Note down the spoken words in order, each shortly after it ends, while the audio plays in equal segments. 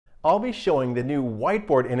I'll be showing the new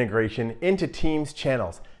whiteboard integration into Teams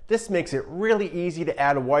channels. This makes it really easy to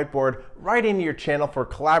add a whiteboard right into your channel for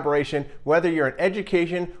collaboration, whether you're in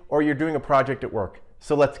education or you're doing a project at work.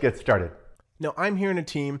 So let's get started. Now I'm here in a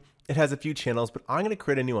team. It has a few channels, but I'm going to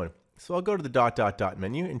create a new one. So I'll go to the ...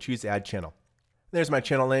 menu and choose Add Channel. There's my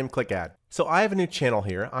channel name, click Add. So I have a new channel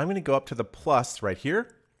here. I'm going to go up to the plus right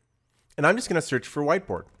here, and I'm just going to search for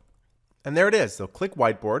whiteboard. And there it is. So click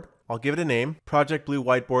Whiteboard. I'll give it a name, Project Blue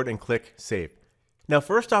Whiteboard, and click Save. Now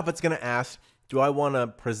first off, it's going to ask, do I want to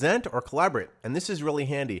present or collaborate? And this is really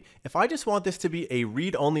handy. If I just want this to be a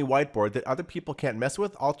read-only whiteboard that other people can't mess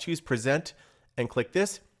with, I'll choose Present and click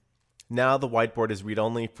this. Now the whiteboard is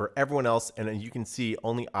read-only for everyone else, and you can see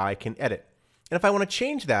only I can edit. And if I want to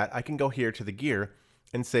change that, I can go here to the gear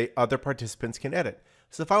and say other participants can edit.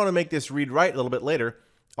 So if I want to make this read-write a little bit later,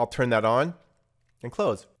 I'll turn that on and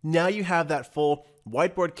close. Now you have that full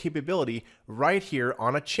whiteboard capability right here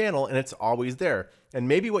on a channel, and it's always there. And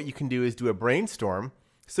maybe what you can do is do a brainstorm,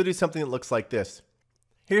 so do something that looks like this.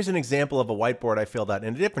 Here's an example of a whiteboard I filled out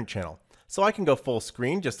in a different channel. So I can go full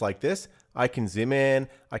screen just like this. I can zoom in,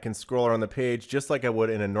 I can scroll around the page just like I would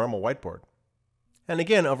in a normal whiteboard. And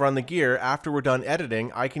again, over on the gear, after we're done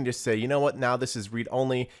editing, I can just say, you know what, now this is read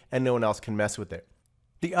only and no one else can mess with it.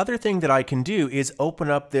 The other thing that I can do is open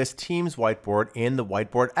up this Teams whiteboard in the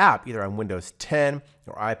Whiteboard app, either on Windows 10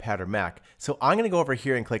 or iPad or Mac. So I'm going to go over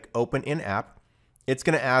here and click Open in App. It's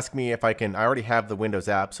going to ask me if I already have the Windows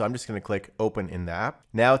app, so I'm just going to click Open in the app.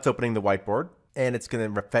 Now it's opening the whiteboard, and it's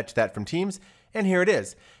going to fetch that from Teams, and here it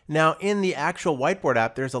is. Now in the actual Whiteboard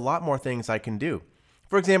app, there's a lot more things I can do.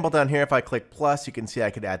 For example, down here, if I click plus, you can see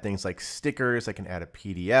I could add things like stickers, I can add a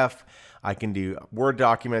PDF, I can do Word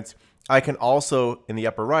documents. I can also, in the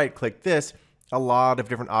upper right, click this, a lot of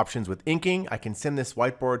different options with inking. I can send this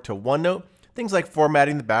whiteboard to OneNote. Things like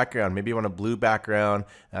formatting the background. Maybe I want a blue background.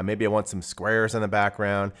 Maybe I want some squares in the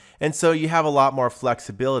background. And so you have a lot more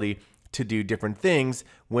flexibility to do different things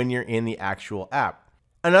when you're in the actual app.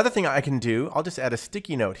 Another thing I can do, I'll just add a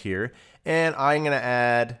sticky note here, and I'm going to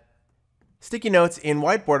add sticky notes in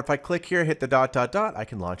Whiteboard. If I click here, hit the ... I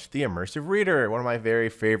can launch the Immersive Reader, one of my very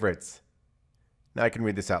favorites. Now I can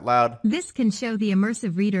read this out loud. This can show the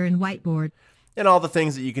Immersive Reader in Whiteboard. And all the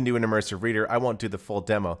things that you can do in Immersive Reader. I won't do the full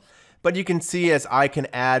demo. But you can see as I can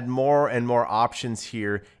add more and more options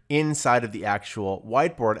here inside of the actual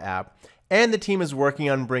Whiteboard app. And the team is working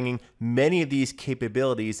on bringing many of these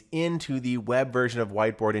capabilities into the web version of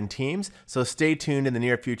Whiteboard in Teams. So stay tuned. In the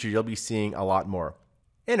near future, you'll be seeing a lot more.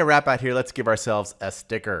 And to wrap out here, let's give ourselves a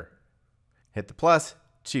sticker. Hit the plus,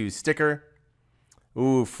 choose sticker.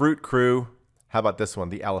 Ooh, Fruit Crew. How about this one,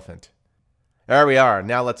 the elephant? There we are.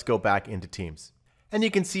 Now let's go back into Teams. And you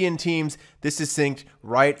can see in Teams, this is synced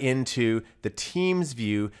right into the Teams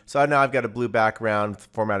view. So now I've got a blue background with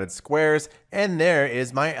formatted squares, and there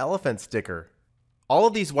is my elephant sticker. All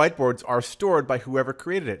of these whiteboards are stored by whoever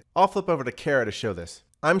created it. I'll flip over to Kara to show this.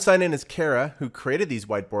 I'm signed in as Kara, who created these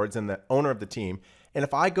whiteboards and the owner of the team. And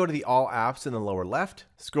if I go to the All Apps in the lower left,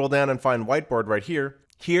 scroll down and find Whiteboard right here,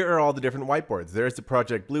 here are all the different whiteboards. There's the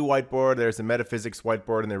Project Blue whiteboard, there's the Metaphysics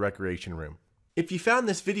whiteboard, and the Recreation room. If you found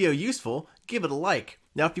this video useful, give it a like.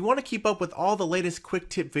 Now, if you want to keep up with all the latest quick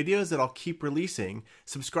tip videos that I'll keep releasing,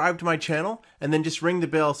 subscribe to my channel, and then just ring the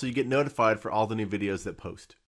bell so you get notified for all the new videos that post.